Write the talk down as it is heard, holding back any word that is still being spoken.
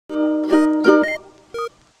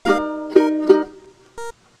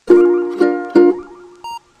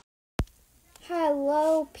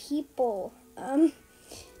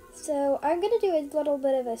going to do a little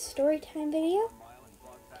bit of a story time video.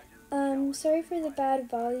 Sorry for the bad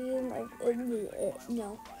volume,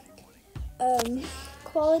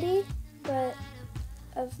 quality, but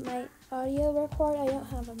of my audio record. I don't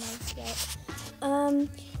have a mic yet.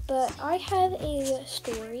 But I have a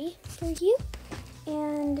story for you,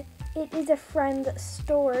 and it is a friend's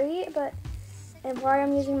story, and why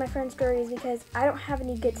I'm using my friend's story is because I don't have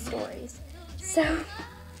any good stories. So,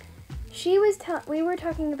 we were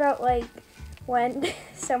talking about, like, when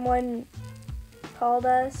someone called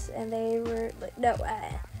us, and they were, like,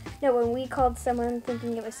 when we called someone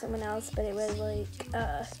thinking it was someone else, but it was, like,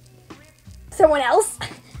 someone else.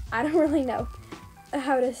 I don't really know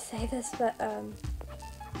how to say this, but,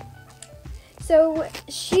 so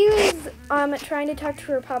she was, trying to talk to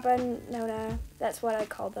her papa and Nona. That's what I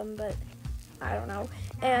called them, but I don't know.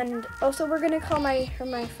 And also we're gonna call my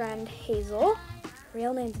friend Hazel. Her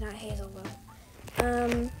real name's not Hazel, though.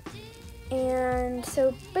 And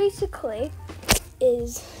so basically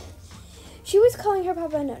she was calling her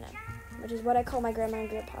papa and Nona, which is what I call my grandma and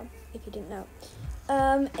grandpa, if you didn't know.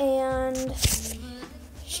 And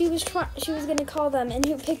she was gonna call them, and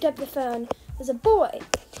who picked up the phone was a boy.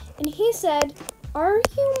 And he said, "Are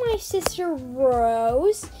you my sister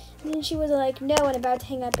Rose?" And then she was like, "No," and about to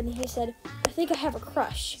hang up, and he said, "I think I have a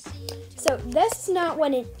crush." So this is not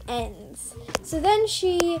when it ends. So then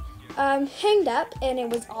she hanged up, and it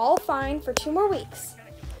was all fine for 2 more weeks.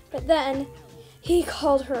 But then he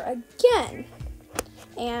called her again,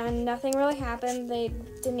 and nothing really happened. They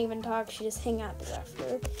didn't even talk. She just hung up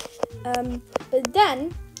after. But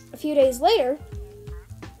then, a few days later,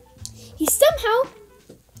 he somehow,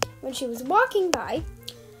 when she was walking by,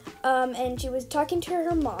 and she was talking to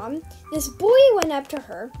her mom, this boy went up to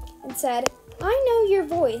her and said, "I know your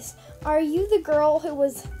voice. Are you the girl who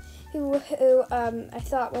I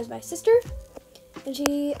thought was my sister?" And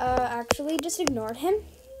she actually just ignored him.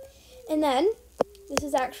 And then, this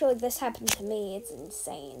happened to me. It's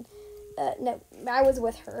insane. No, I was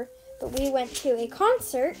with her, but we went to a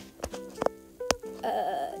concert.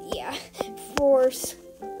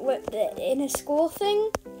 In a school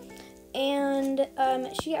thing. And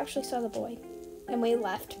she actually saw the boy, and we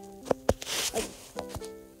left, like,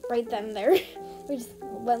 right then and there. We just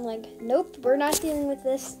went like, "Nope, we're not dealing with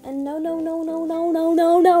this," and no,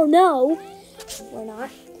 we're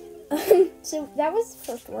not. So that was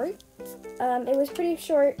her story. It was pretty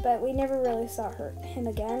short, but we never really saw him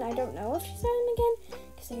again. I don't know if she saw him again,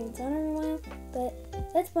 because I haven't seen him in a while, but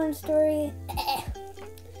that's one story.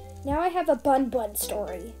 Now I have a bun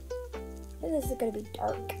story. This is gonna be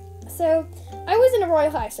dark. So, I was in a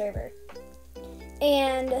Royal High server,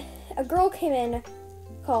 and a girl came in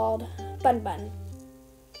called Bun.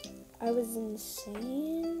 I was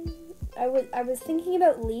insane. I was thinking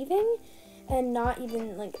about leaving and not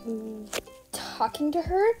even, like, talking to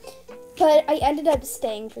her, but I ended up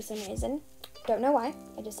staying for some reason. Don't know why.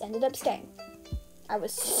 I just ended up staying. I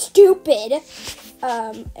was stupid.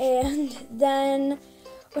 And then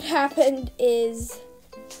what happened is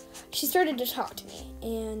she started to talk to me,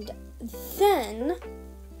 and then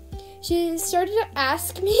she started to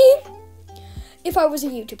ask me if I was a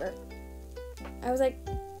YouTuber. I was like,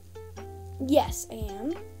 yes, I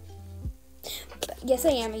am. Yes,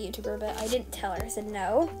 I am a YouTuber, but I didn't tell her. I said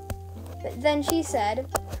no. But then she said,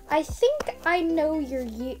 I think I know your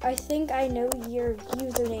username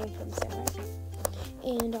from somewhere.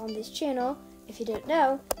 And on this channel, if you don't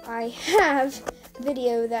know, I have a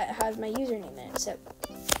video that has my username in it. So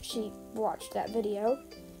she watched that video.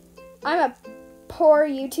 I'm a poor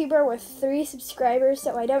YouTuber with 3 subscribers,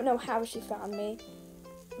 so I don't know how she found me.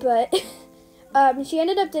 But she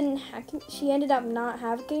ended up not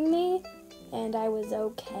hacking me, and I was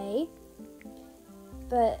okay.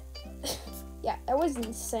 But yeah, that was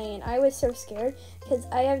insane. I was so scared because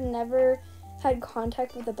I have never had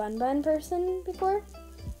contact with a bun person before.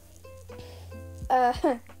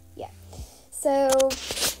 Yeah. So,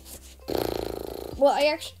 well,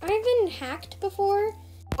 I've been hacked before.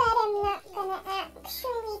 But I'm not gonna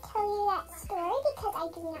actually tell you that story because I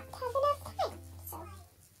do not have enough time.